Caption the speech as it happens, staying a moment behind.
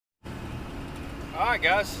Alright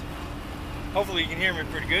guys, hopefully you can hear me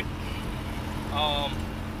pretty good.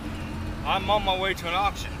 I'm on my way to an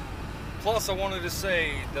auction. Plus I wanted to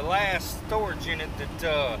say the last storage unit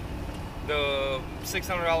that the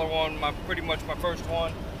 $600 one, pretty much my first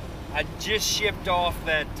one, I just shipped off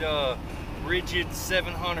that Ridgid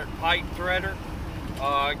 700 pipe threader.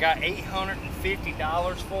 I got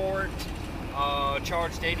 $850 for it,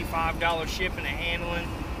 charged $85 shipping and handling.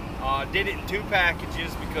 Did it in 2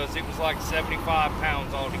 packages because it was like 75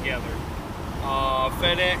 pounds altogether.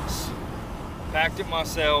 FedEx, packed it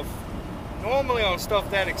myself. Normally on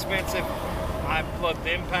stuff that expensive, I let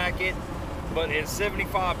them pack it, but at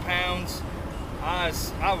 75 pounds, I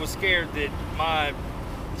was scared that my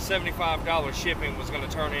 $75 shipping was going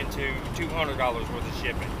to turn into $200 worth of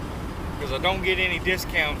shipping, because I don't get any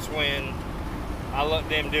discounts when I let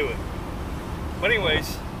them do it. But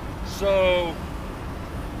anyways, so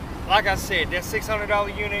like I said, that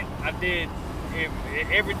 $600 unit, I did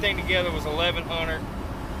everything together was $1,100.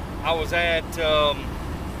 I was at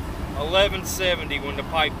 $1,170 when the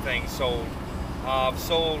pipe thing sold. I've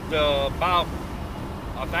sold about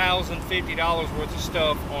 $1,050 worth of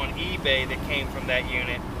stuff on eBay that came from that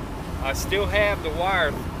unit. I still have the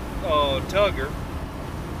wire tugger.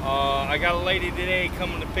 I got a lady today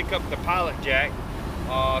coming to pick up the pilot jack.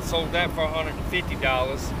 Sold that for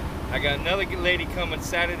 $150. I got another lady coming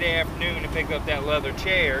Saturday afternoon to pick up that leather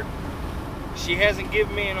chair. She hasn't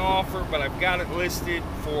given me an offer, but I've got it listed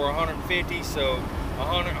for $150, so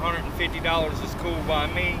 $150 is cool by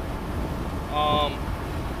me. I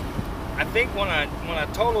think when I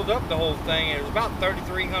totaled up the whole thing, it was about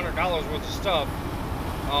 $3,300 worth of stuff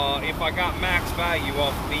if I got max value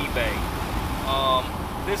off of eBay.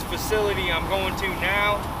 This facility I'm going to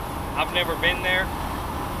now, I've never been there.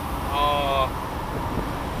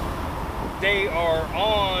 They are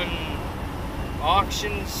on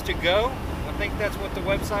auctions to go. I think that's what the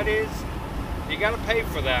website is. You gotta pay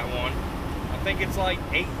for that one. I think it's like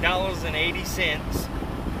 $8.80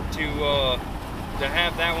 to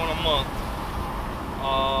have that one a month.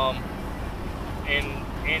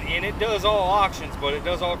 And it does all auctions, but it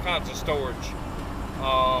does all kinds of storage.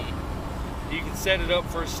 You can set it up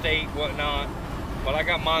for a state, whatnot, but I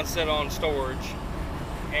got mine set on storage.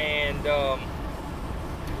 And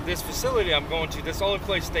this facility I'm going to, that's the only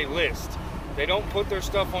place they list. They don't put their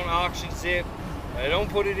stuff on Auction Zip. They don't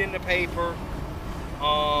put it in the paper.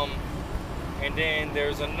 And then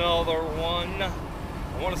there's another one. I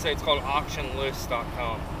want to say it's called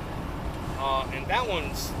auctionlist.com. And that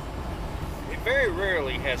one's, it very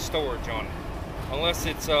rarely has storage on it, unless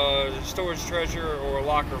it's a storage treasure or a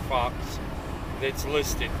locker fox that's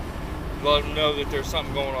listed. Let them know that there's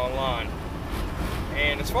something going online.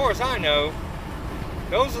 And as far as I know,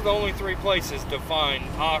 those are the only 3 places to find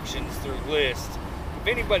auctions through lists. If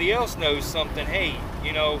anybody else knows something, hey,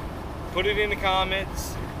 you know, put it in the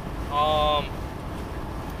comments.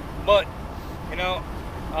 But, you know,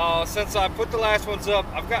 since I put the last ones up,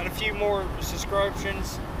 I've gotten a few more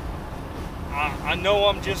subscriptions. I know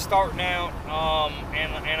I'm just starting out,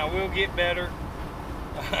 and I will get better.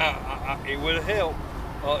 It would help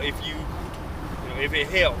if if it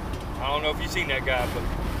helped. I don't know if you've seen that guy, but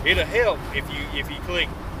it'll help if you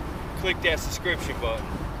click that subscription button.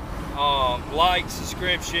 Like,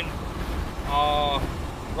 subscription.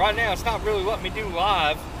 Right now it's not really letting me do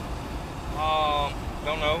live.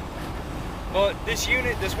 Don't know. But this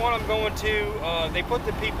unit, this one I'm going to, they put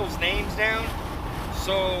the people's names down.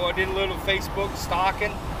 So I did a little Facebook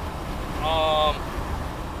stalking.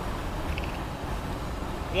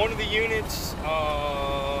 One of the units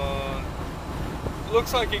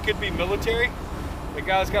looks like it could be military. The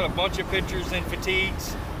guy's got a bunch of pictures in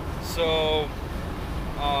fatigues. So,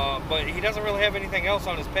 but he doesn't really have anything else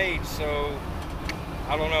on his page, so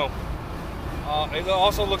I don't know. It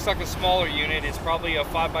also looks like a smaller unit. It's probably a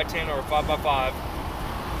 5x10 or a 5x5.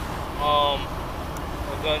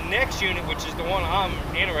 The next unit, which is the one I'm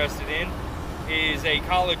interested in, is a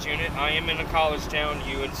college unit. I am in a college town,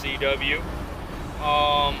 UNCW.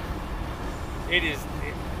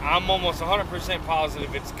 I'm almost 100%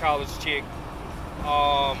 positive it's a college chick.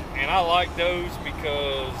 And I like those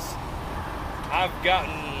because I've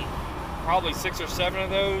gotten probably 6 or 7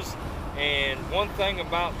 of those. And one thing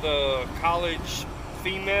about the college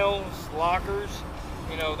females lockers,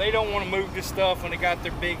 you know, they don't want to move the stuff when they got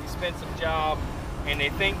their big expensive job, and they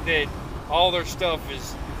think that all their stuff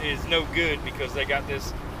is no good because they're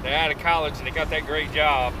out of college and they got that great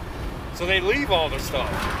job. So they leave all their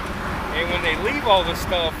stuff. And when they leave all the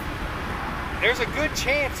stuff, there's a good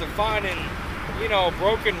chance of finding, you know, a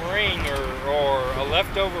broken ring or a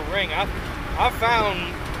leftover ring. I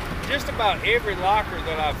found just about every locker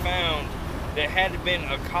that I've found that had been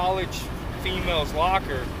a college female's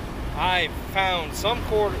locker, I found some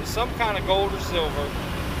kind of gold or silver,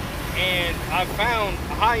 and I found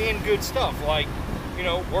high-end good stuff like, you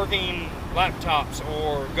know, working laptops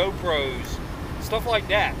or GoPros, stuff like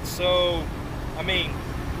that. So, I mean,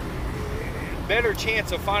 better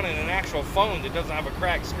chance of finding an actual phone that doesn't have a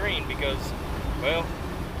cracked screen because, well,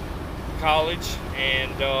 college,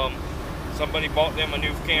 and somebody bought them a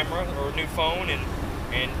new camera or a new phone, and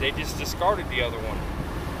they just discarded the other one.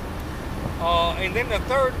 And then the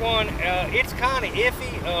third one, it's kind of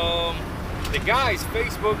iffy. The guy's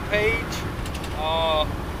Facebook page,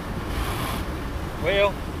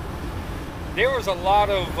 well, there was a lot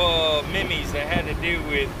of memes that had to do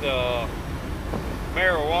with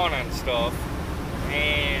marijuana and stuff,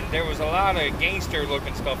 and there was a lot of gangster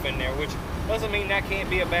looking stuff in there, which doesn't mean that can't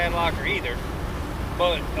be a bad locker either.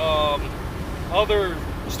 But other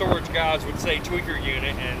storage guys would say tweaker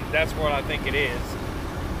unit, and that's what I think it is.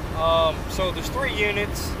 So there's 3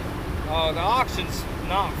 units. The auction's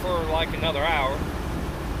not for like another hour.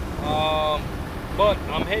 But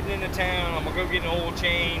I'm heading into town. I'm gonna go get an oil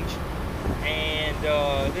change, and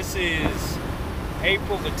this is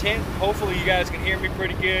April the 10th. Hopefully you guys can hear me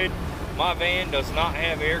pretty good. My van does not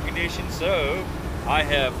have air conditioning, so I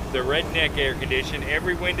have the redneck air condition.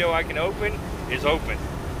 Every window I can open is open.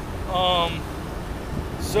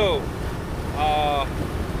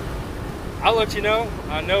 I'll let you know.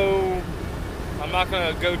 I know I'm not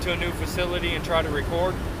gonna go to a new facility and try to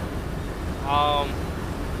record.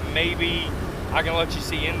 Maybe I can let you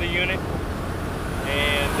see in the unit,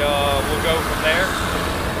 and we'll go from there.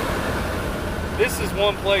 This is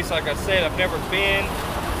one place, like I said, I've never been.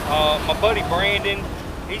 My buddy Brandon,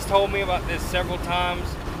 he's told me about this several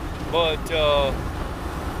times, but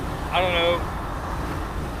I don't know.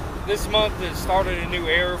 This month has started a new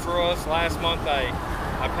era for us. Last month I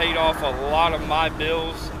paid off a lot of my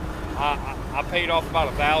bills. I paid off about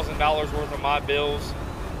 $1,000 worth of my bills,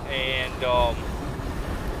 and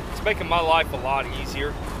it's making my life a lot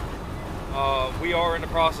easier. We are in the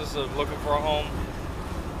process of looking for a home.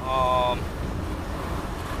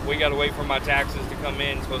 We got to wait for my taxes to come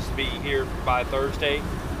in. It's supposed to be here by Thursday,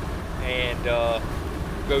 and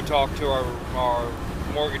go talk to our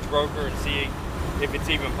mortgage broker and see if it's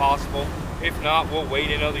even possible. If not, we'll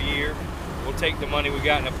wait another year. We'll take the money we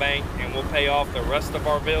got in the bank and we'll pay off the rest of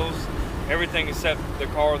our bills. Everything except the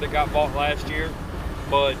car that got bought last year.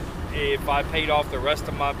 But if I paid off the rest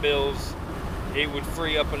of my bills, it would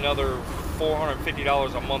free up another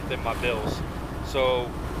 $450 a month in my bills. So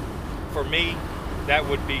for me, that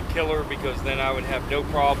would be killer, because then I would have no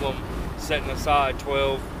problem setting aside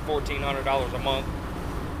 $1,200, $1,400 a month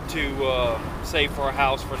to save for a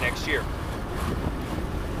house for next year.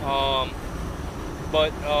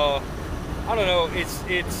 But I don't know, it's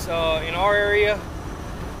in our area,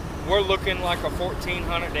 we're looking like a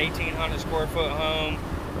 1,400 to 1,800 square foot home,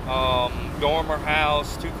 dormer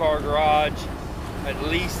house, 2-car garage, at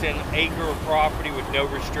least an acre of property with no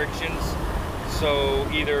restrictions. So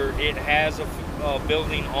either it has a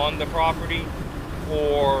building on the property,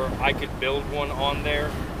 or I could build one on there.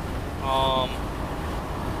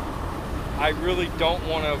 I really don't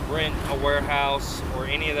want to rent a warehouse or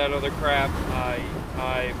any of that other crap.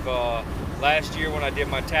 I've last year when I did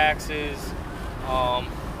my taxes,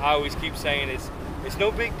 I always keep saying it's no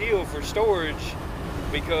big deal for storage,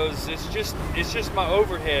 because it's just my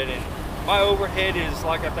overhead, and my overhead is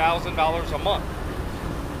like $1,000 a month.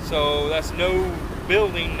 So that's no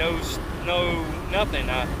building, no nothing.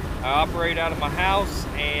 I operate out of my house,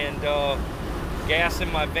 and gas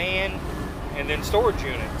in my van, and then storage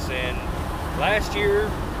units. And last year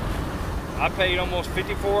I paid almost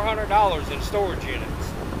 $5,400 in storage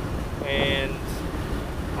units, and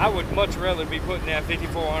I would much rather be putting that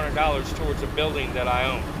 $5,400 towards a building that I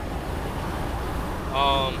own.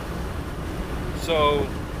 So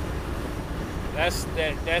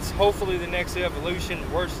that's hopefully the next evolution.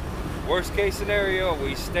 Worst case scenario,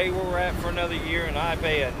 we stay where we're at for another year and I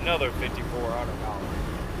pay another $5,400.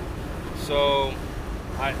 So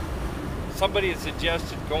somebody had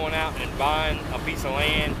suggested going out and buying a piece of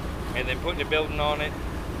land and then putting a building on it,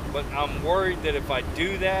 but I'm worried that if I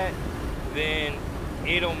do that, then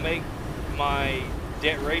it'll make my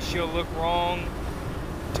debt ratio look wrong,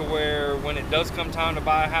 to where when it does come time to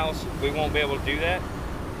buy a house, we won't be able to do that.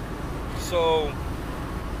 So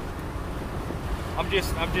I'm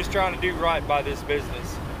just trying to do right by this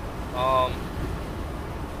business. I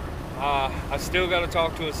still got to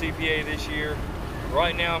talk to a CPA this year.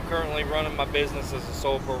 Right now I'm currently running my business as a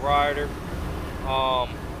sole proprietor.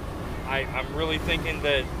 I'm really thinking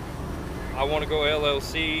that I want to go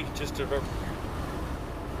LLC, just to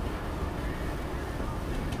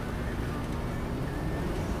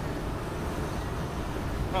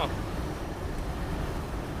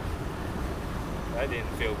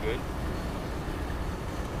didn't feel good.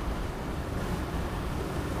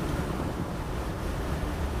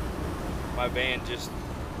 My van just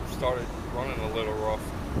started running a little rough.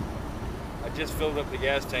 I just filled up the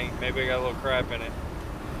gas tank. Maybe I got a little crap in it.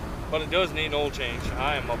 But it does need an oil change.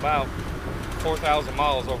 I am about 4,000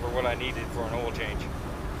 miles over what I needed for an oil change.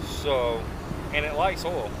 So, and it likes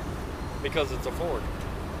oil because it's a Ford.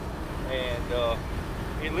 And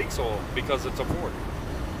it leaks oil because it's a Ford.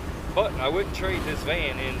 But I wouldn't trade this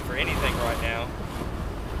van in for anything right now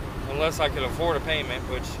unless I could afford a payment,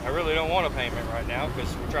 which I really don't want a payment right now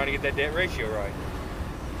because we're trying to get that debt ratio right.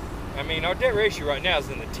 I mean, our debt ratio right now is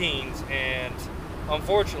in the teens, and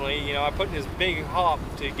unfortunately, you know, I put this big hop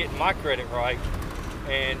to get my credit right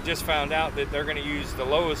and just found out that they're going to use the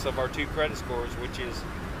lowest of our 2 credit scores, which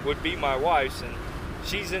would be my wife's, and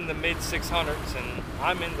she's in the mid 600s and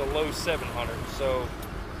I'm in the low 700s. So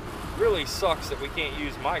really sucks that we can't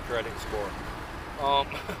use my credit score.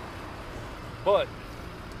 But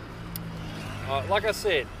like I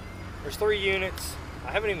said, there's 3 units.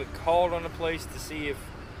 I haven't even called on the place to see if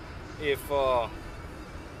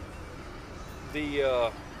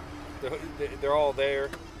they're all there.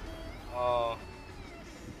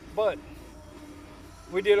 But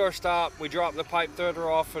we did our stop. We dropped the pipe threader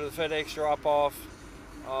off for the FedEx drop off.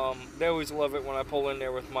 They always love it when I pull in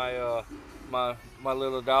there with my my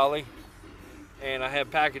little dolly, and I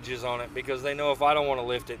have packages on it because they know if I don't want to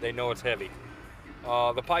lift it, they know it's heavy.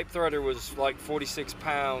 The pipe threader was like 46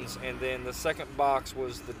 pounds, and then the second box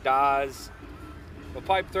was the dies. The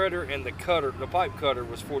pipe threader and the cutter, the pipe cutter,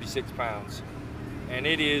 was 46 pounds, and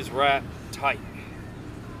it is wrapped tight.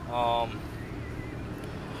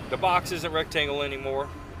 The box isn't rectangle anymore,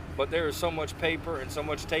 but there is so much paper and so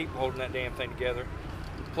much tape holding that damn thing together.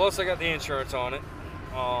 Plus, I got the insurance on it.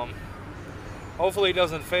 Hopefully, it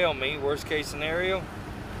doesn't fail me. Worst case scenario,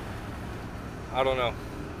 I don't know.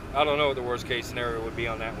 I don't know what the worst case scenario would be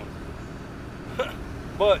on that one.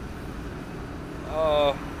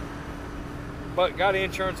 But got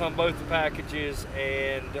insurance on both the packages,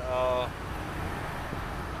 and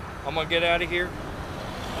I'm gonna get out of here.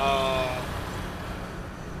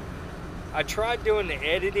 I tried doing the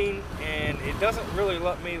editing, and it doesn't really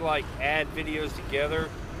let me like add videos together.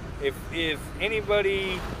 If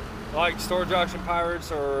anybody like Storage Auction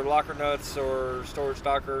Pirates or Locker Nuts or Storage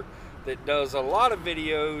Docker that does a lot of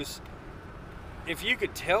videos, if you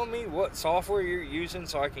could tell me what software you're using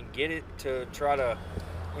so I can get it to try to,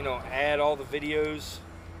 you know, add all the videos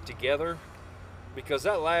together, because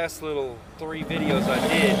that last little 3 videos I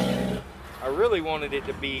did, I really wanted it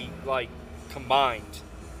to be like combined,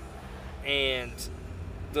 and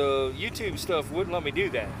the YouTube stuff wouldn't let me do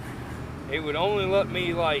that. It would only let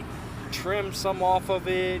me like trim some off of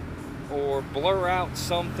it or blur out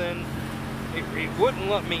something. It wouldn't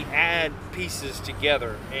let me add pieces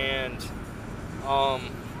together, and I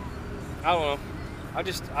don't know. I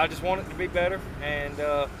just want it to be better, and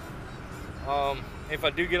if I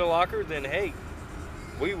do get a locker, then hey,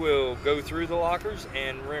 we will go through the lockers,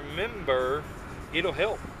 and remember, it'll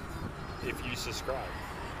help if you subscribe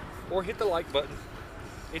or hit the like button.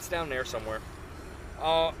 It's down there somewhere.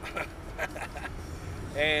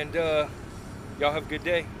 And y'all have a good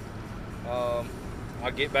day. I'll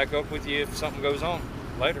get back up with you if something goes on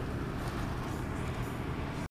later.